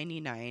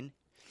 1999.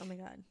 Oh my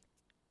God.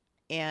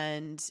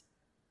 And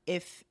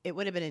if it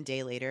would have been a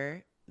day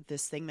later,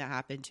 this thing that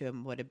happened to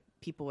him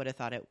people would have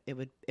thought it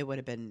would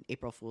have been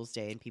April Fool's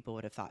Day, and people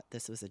would have thought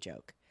this was a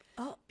joke.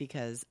 Oh.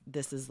 Because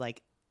this is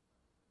like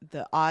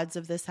the odds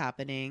of this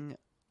happening,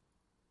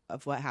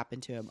 of what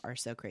happened to him, are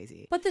so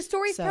crazy. But the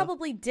stories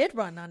probably did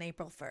run on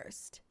April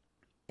 1st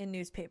in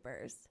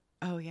newspapers.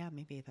 Oh yeah,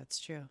 maybe that's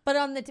true.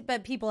 But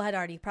but people had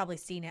already probably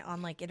seen it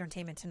on like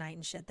Entertainment Tonight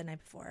and shit the night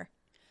before.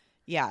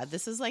 Yeah,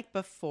 this is like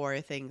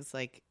before things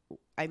like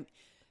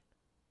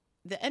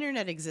the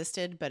internet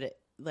existed, but it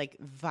like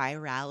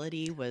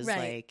virality was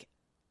like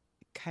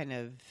kind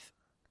of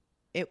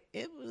it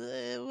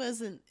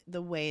wasn't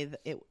the way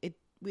that it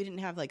we didn't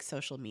have like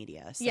social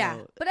media.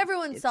 So but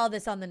everyone saw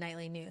this on the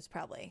nightly news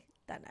probably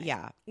that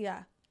night.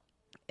 Yeah.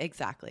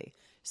 Exactly.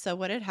 So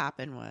what had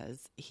happened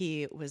was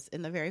he was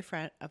in the very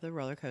front of the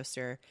roller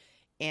coaster,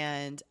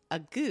 and a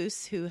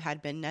goose who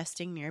had been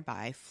nesting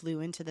nearby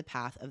flew into the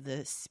path of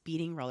the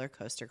speeding roller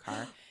coaster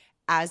car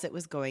as it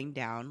was going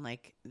down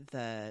like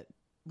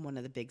one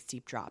of the big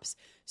steep drops.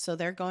 So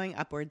they're going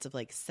upwards of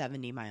like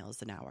 70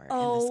 miles an hour.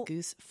 Oh. And this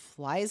goose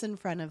flies in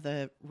front of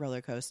the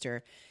roller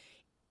coaster.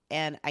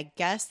 And I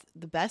guess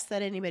the best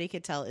that anybody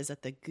could tell is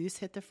that the goose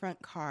hit the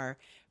front car,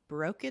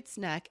 broke its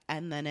neck,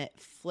 and then it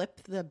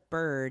flipped the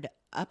bird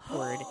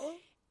upward.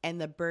 And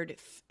the bird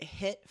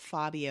hit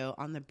Fabio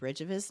on the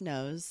bridge of his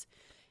nose,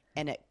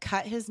 and it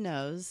cut his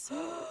nose.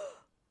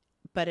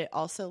 But it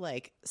also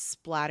like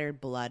splattered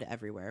blood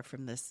everywhere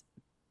from this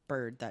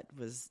bird that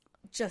was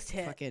just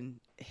hit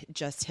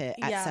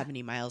at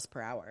 70 miles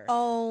per hour.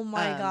 Oh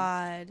my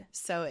God.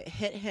 So it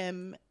hit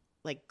him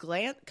like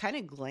kind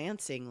of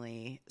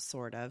glancingly,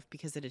 sort of,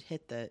 because it had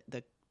hit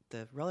the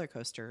roller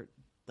coaster,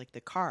 like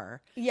the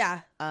car.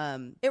 Yeah.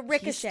 It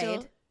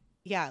ricocheted.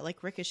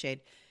 Like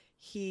ricocheted.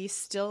 He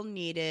still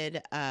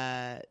needed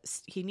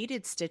he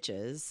needed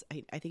stitches.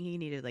 I think he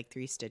needed like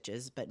 3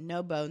 stitches, but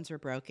no bones were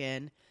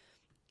broken,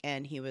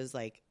 and he was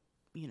like,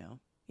 you know,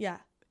 Yeah.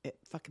 it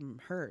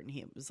fucking hurt, and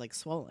he was like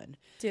swollen.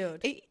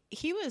 Dude.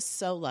 He was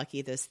so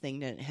lucky this thing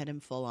didn't hit him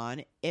full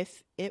on.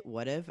 If it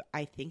would have,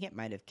 I think it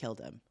might have killed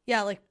him.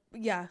 Yeah, like,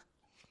 yeah.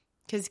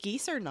 Because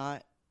geese are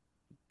not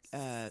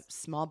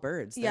small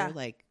birds. They're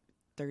like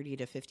 30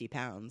 to 50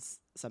 pounds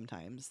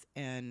sometimes.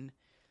 And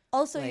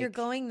also, like, you're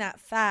going that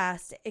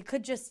fast. It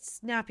could just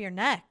snap your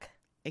neck.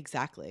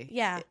 Exactly.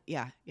 Yeah.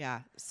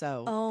 Yeah.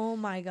 So. Oh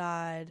my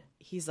God.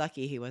 He's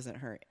lucky he wasn't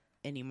hurt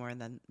any more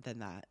than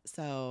that.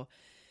 So,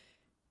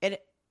 and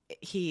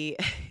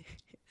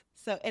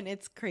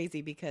it's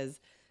crazy because,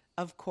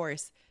 of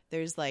course,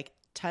 there's like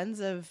tons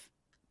of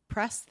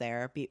press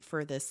there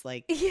for this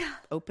like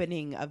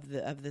opening of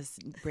this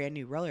brand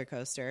new roller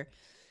coaster,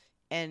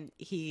 and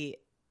he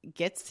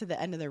gets to the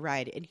end of the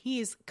ride and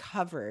he's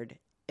covered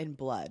in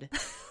blood.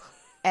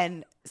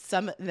 And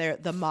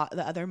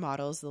the other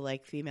models, the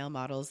like female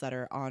models that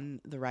are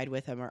on the ride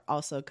with him, are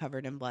also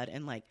covered in blood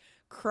and like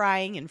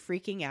crying and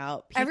freaking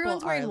out.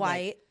 Everyone's wearing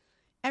white.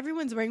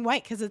 Everyone's wearing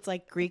white because it's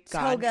like Greek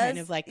god Togas. kind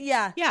of like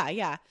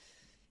yeah.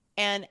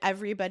 And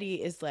everybody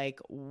is like,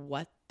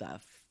 "What the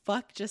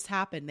fuck just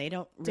happened?" They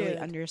don't really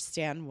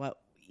understand what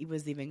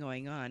was even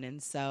going on,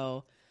 and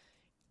so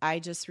I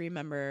just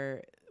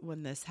remember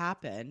when this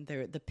happened.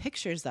 The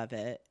pictures of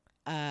it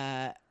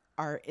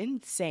are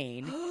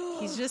insane.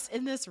 He's just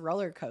in this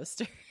roller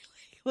coaster,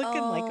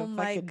 looking like a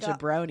fucking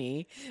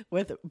jabroni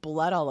with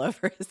blood all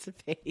over his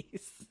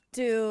face,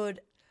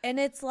 dude. And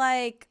it's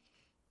like,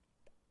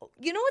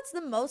 you know what's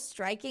the most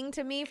striking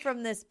to me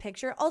from this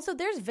picture? Also,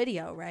 there's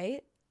video,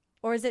 right?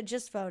 Or is it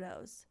just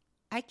photos?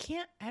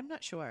 I'm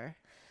not sure.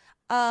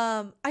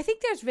 I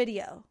think there's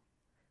video.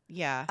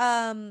 Yeah.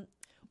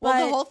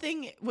 Well, the whole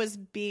thing was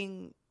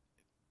being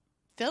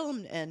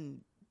filmed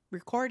and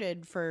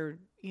recorded for,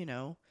 you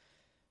know,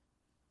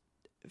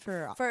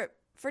 for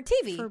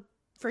TV.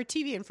 For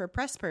TV and for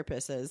press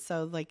purposes.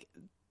 So like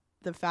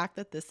the fact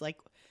that this like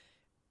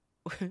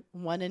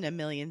 1 in a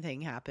million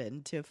thing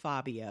happened to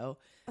Fabio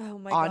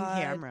on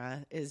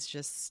camera is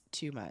just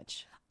too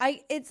much.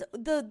 It's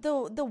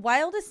the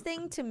wildest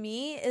thing to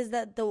me is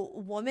that the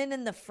woman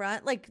in the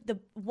front, like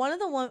one of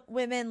the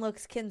women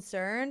looks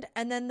concerned,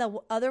 and then the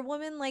other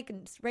woman like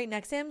right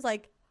next to him's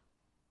like,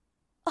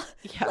 oh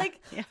my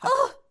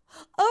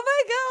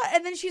God.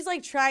 And then she's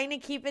like trying to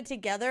keep it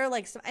together,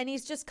 like, and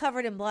he's just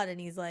covered in blood, and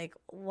he's like,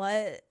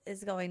 what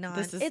is going on?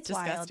 This is it's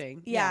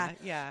disgusting. Wild.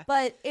 Yeah.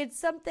 But it's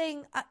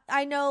something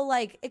I know,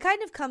 like, it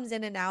kind of comes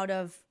in and out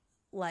of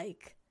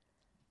like,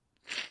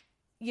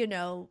 you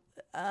know,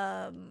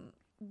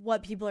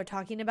 what people are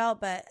talking about,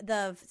 but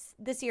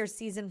this year's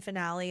season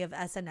finale of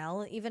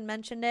SNL even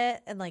mentioned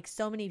it, and like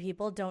so many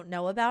people don't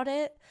know about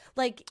it.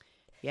 Like,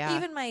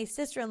 even my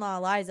sister-in-law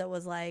Eliza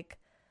was like,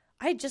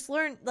 I just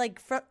learned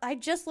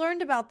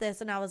about this,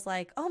 and I was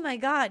like, oh my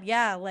God,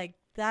 yeah, like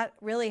that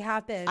really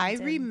happened. I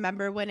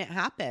remember when it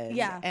happened.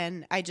 Yeah.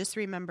 And I just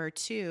remember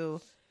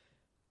too,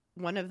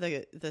 one of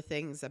the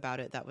things about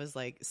it that was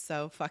like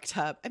so fucked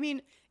up. I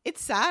mean,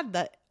 it's sad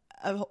that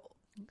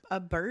a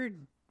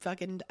bird,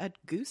 fucking a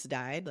goose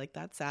died. Like,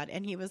 that's sad.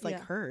 And he was like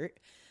hurt.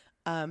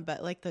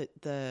 But like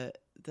the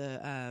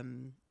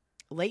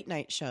late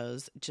night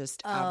shows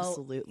just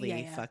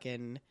absolutely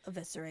fucking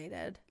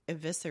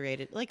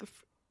eviscerated. Like,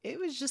 it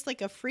was just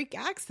like a freak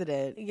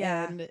accident.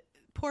 Yeah. And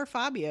poor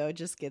Fabio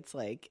just gets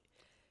like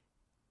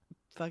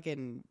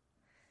fucking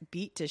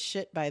beat to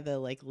shit by the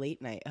like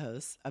late night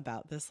hosts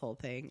about this whole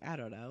thing. I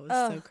don't know. It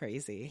was so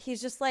crazy. He's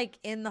just like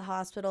in the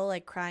hospital,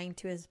 like crying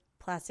to his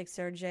plastic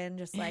surgeon,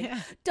 just like,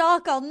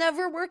 Doc, I'll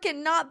never work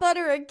in Not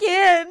Butter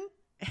again.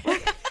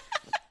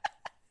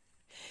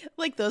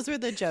 Like, those were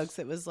the jokes.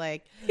 It was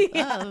like,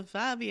 oh,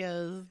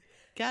 Fabio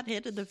got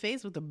hit in the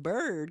face with a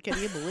bird.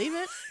 Can you believe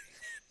it?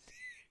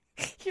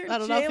 I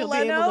don't know if he'll be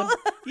able to.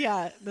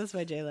 Yeah, that's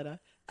my Jay Leno.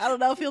 I don't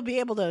know if he'll be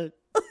able to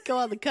go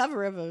on the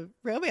cover of a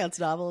romance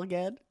novel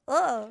again.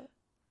 Oh,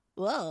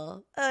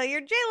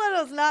 your Jay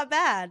Leno's not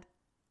bad.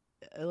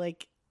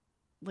 Like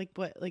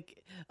what?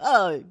 Like,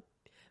 oh,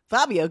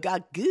 Fabio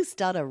got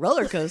goosed on a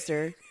roller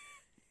coaster,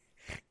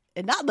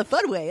 and not in the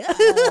fun way.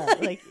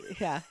 Like,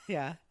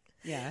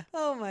 yeah.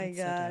 Oh my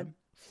God.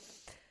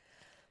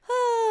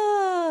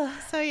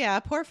 So yeah,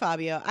 poor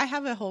Fabio. I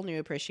have a whole new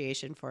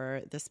appreciation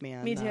for this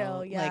man. Me too.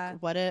 Though. Yeah.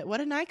 Like, what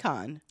an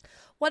icon.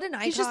 What an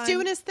icon. He's just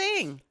doing his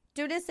thing.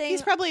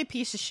 He's probably a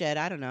piece of shit.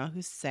 I don't know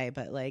who's to say,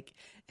 but like,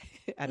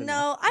 I don't know.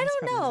 No, I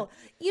don't know.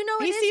 You know,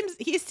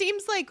 he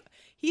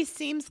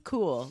seems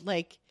cool.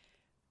 Like,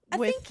 I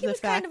think he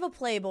was kind of a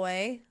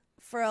playboy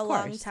for a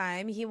long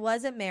time. He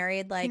wasn't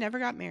married. Like, he never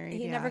got married.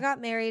 He never got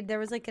married. There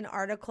was like an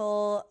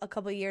article a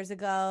couple years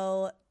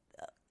ago,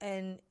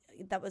 and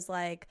that was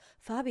like,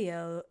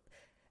 Fabio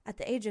at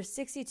the age of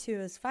 62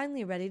 is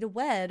finally ready to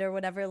wed or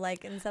whatever,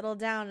 like, and settle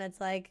down. It's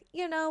like,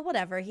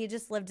 whatever. He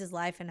just lived his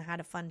life and had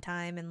a fun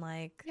time, and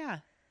like, Yeah.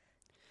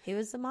 he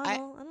was the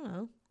model. I don't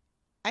know.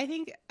 I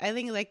think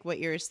like what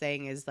you're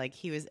saying is like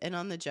he was in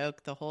on the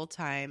joke the whole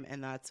time,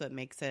 and that's what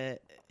makes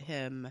it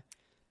him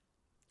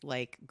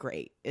like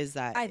great, is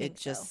that I think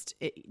so.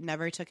 it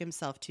never took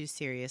himself too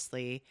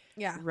seriously.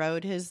 Yeah.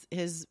 Rode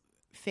his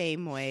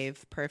fame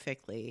wave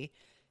perfectly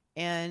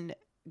and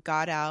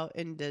got out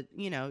and did,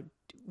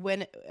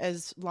 when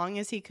as long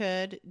as he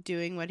could,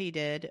 doing what he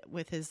did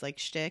with his like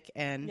shtick,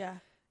 and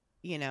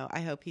Yeah.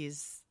 I hope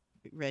he's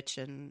rich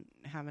and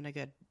having a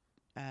good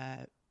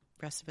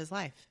rest of his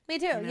life. Me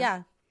too.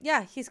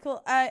 Yeah, he's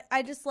cool.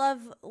 I just love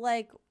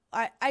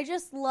I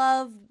just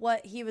love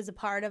what he was a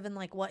part of and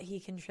like what he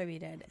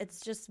contributed.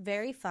 It's just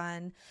very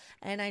fun,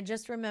 and I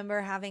just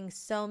remember having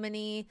so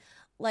many,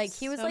 like,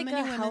 he was So like many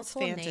a women's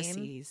household name.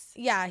 fantasies.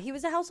 Yeah, he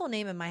was a household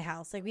name in my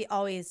house. Like, we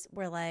always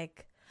were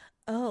like,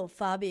 "Oh,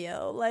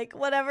 Fabio," like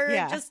whatever.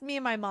 Yeah. Just me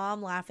and my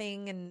mom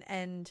laughing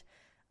and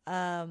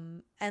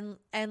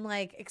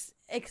like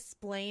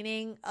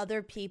explaining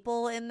other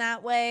people in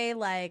that way,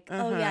 like,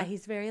 oh yeah,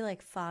 he's very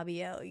like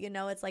Fabio,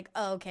 it's like,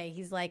 oh, okay,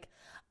 he's like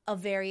a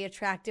very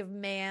attractive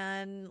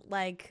man,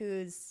 like,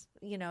 who's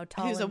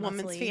tall, Who's a and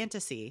woman's muscly.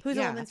 fantasy. Who's a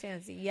Yeah. woman's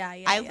fantasy. Yeah.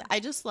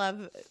 I just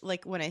love,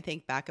 like, when I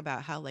think back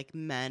about how like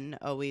men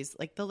always,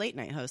 like the late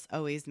night hosts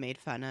always made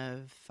fun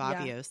of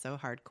Fabio so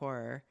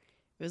hardcore.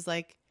 It was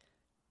like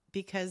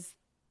because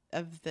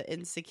of the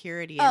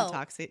insecurity and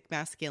toxic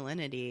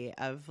masculinity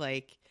of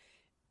like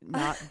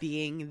not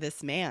being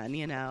this man,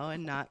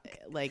 and not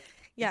like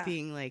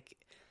being like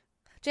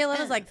Jay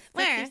Leno's like,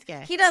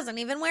 he doesn't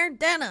even wear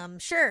denim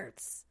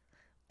shirts.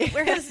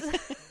 Where's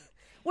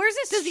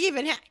his? Does he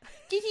even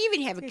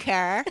have a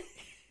car?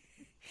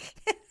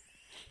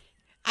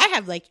 I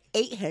have like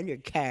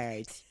 800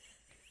 cars.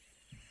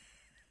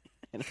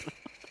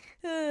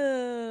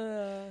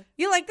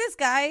 You like this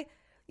guy?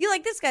 You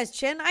like this guy's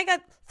chin? I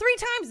got 3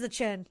 times the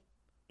chin.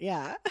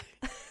 Yeah.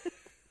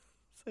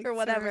 Like, or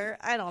whatever.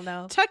 I don't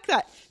know. Tuck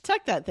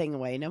that thing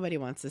away. Nobody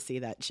wants to see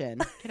that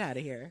chin. Get out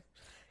of here.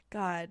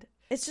 God.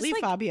 It's just leave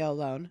like, Fabio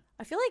alone.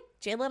 I feel like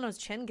Jay Leno's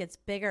chin gets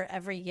bigger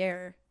every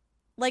year.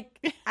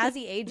 Like, as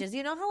he ages.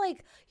 You know how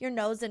like your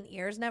nose and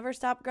ears never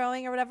stop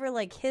growing or whatever?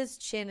 Like, his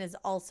chin is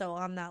also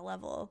on that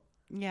level.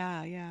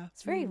 Yeah.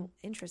 It's very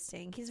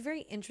interesting. He's a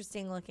very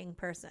interesting looking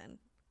person.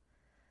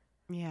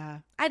 Yeah.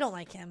 I don't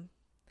like him.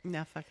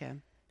 No, fuck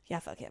him. Yeah,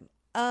 fuck him.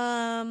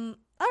 All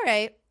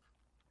right.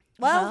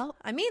 Well,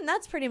 I mean,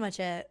 that's pretty much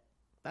it.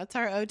 That's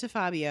our ode to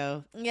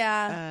Fabio.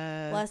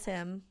 Yeah. Bless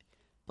him.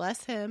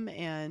 Bless him.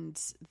 And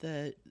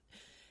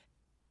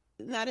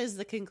that is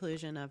the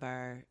conclusion of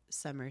our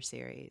summer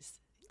series.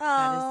 Oh.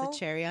 That is the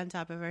cherry on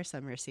top of our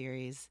summer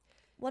series.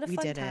 What a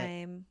fun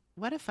time.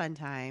 What a fun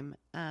time.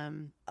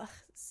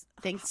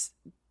 Thanks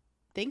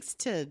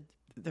to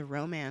the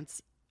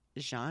romance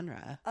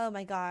genre. Oh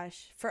my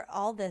gosh. For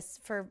all this,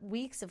 for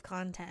weeks of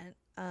content.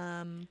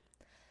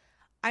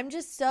 I'm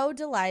just so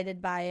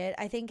delighted by it.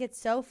 I think it's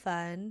so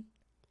fun.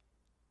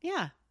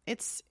 Yeah.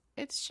 It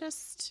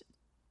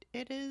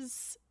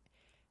is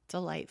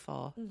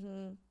delightful.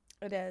 Mm-hmm.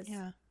 It is.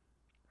 Yeah.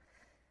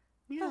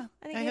 Yeah.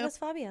 I think give us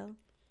Fabio.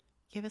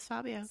 Give us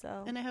Fabio.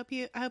 So. And I hope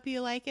you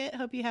like it.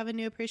 Hope you have a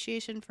new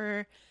appreciation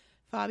for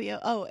Fabio.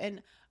 Oh,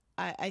 and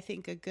I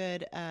think a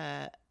good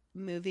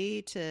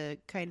movie to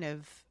kind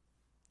of,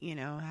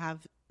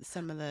 have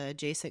some of the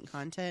adjacent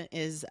content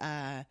is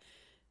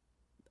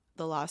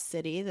The Lost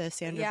City, the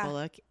Sandra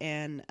Bullock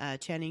and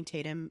Channing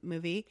Tatum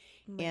movie,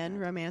 and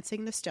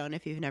Romancing the Stone.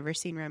 If you've never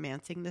seen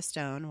Romancing the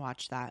Stone,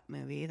 watch that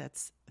movie.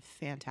 That's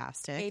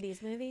fantastic.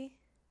 80s movie?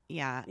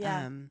 Yeah.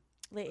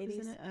 Late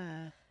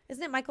 80s.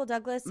 Isn't it Michael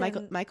Douglas?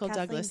 Michael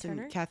Douglas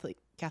Turner? and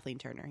Kathleen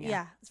Turner.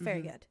 Yeah, it's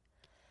very good.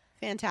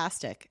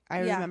 Fantastic. I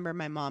remember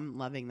my mom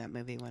loving that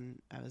movie when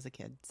I was a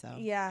kid. So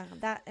yeah,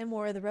 that and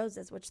War of the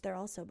Roses, which they're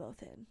also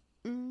both in.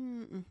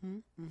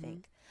 I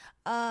think.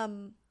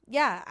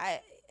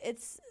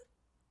 It's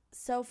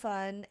so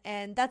fun,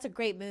 and that's a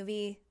great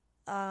movie.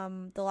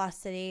 The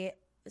Lost City,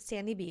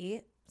 Sandy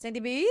B,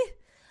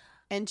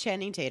 and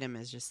Channing Tatum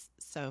is just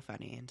so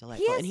funny and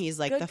delightful, and he's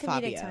like the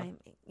Fabio. Time.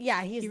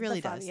 Yeah, he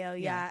really the Fabio. does.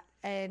 Yeah,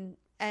 and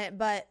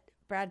but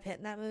Brad Pitt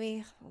in that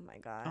movie. Oh my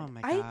god.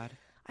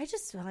 I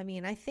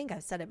think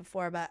I've said it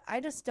before, but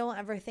I just don't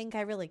ever think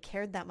I really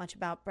cared that much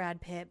about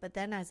Brad Pitt. But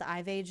then as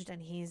I've aged and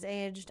he's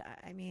aged,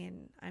 I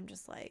mean, I'm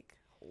just like,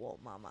 whoa,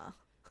 mama.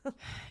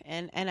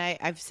 and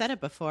I've said it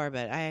before,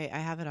 but I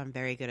have it on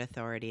very good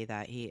authority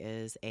that he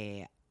is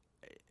a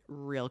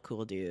real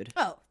cool dude.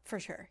 Oh, for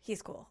sure.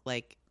 He's cool.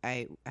 Like,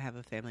 I have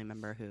a family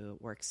member who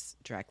works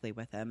directly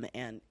with him,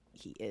 and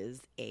he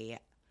is a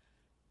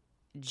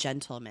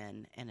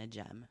gentleman and a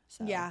gem.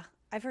 So yeah,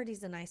 I've heard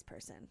he's a nice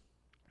person.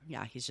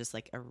 Yeah, he's just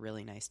like a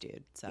really nice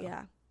dude. So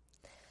yeah.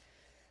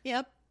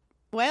 Yep.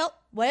 Well,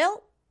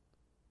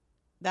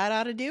 that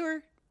ought to do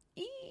her.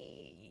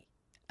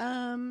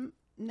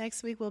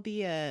 Next week will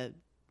be a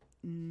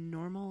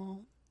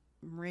normal,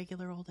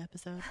 regular old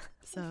episode.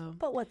 So,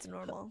 but what's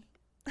normal?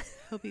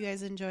 hope you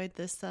guys enjoyed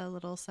this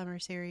little summer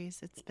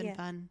series. It's been Yeah.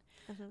 fun.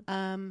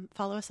 Uh-huh.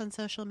 Follow us on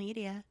social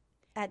media.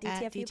 At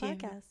DTFU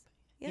Podcast.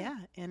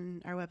 Yeah.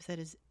 And our website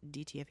is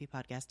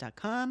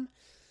dtfupodcast.com.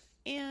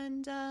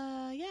 And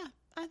yeah,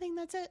 I think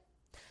that's it.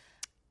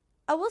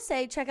 I will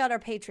say, check out our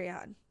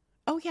Patreon.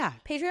 Oh, yeah.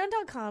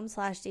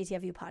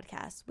 Patreon.com/DTFU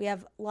Podcast. We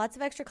have lots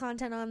of extra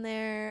content on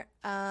there,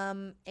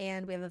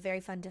 and we have a very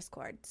fun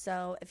Discord.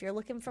 So if you're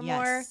looking for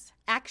more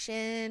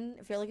action,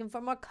 if you're looking for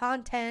more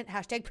content,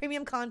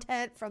 #premium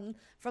content from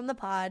the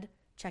pod,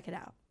 check it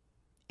out.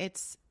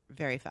 It's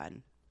very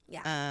fun.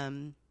 Yeah.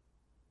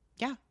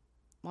 Yeah.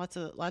 Lots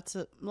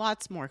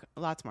more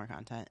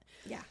content.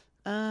 Yeah.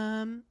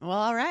 Well,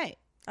 all right.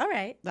 All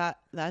right.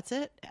 That's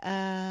it.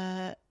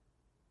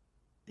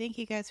 Thank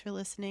you guys for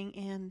listening,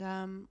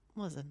 and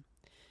listen,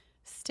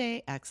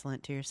 stay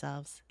excellent to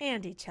yourselves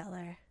And each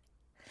other.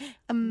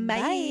 Bye.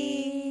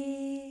 Bye.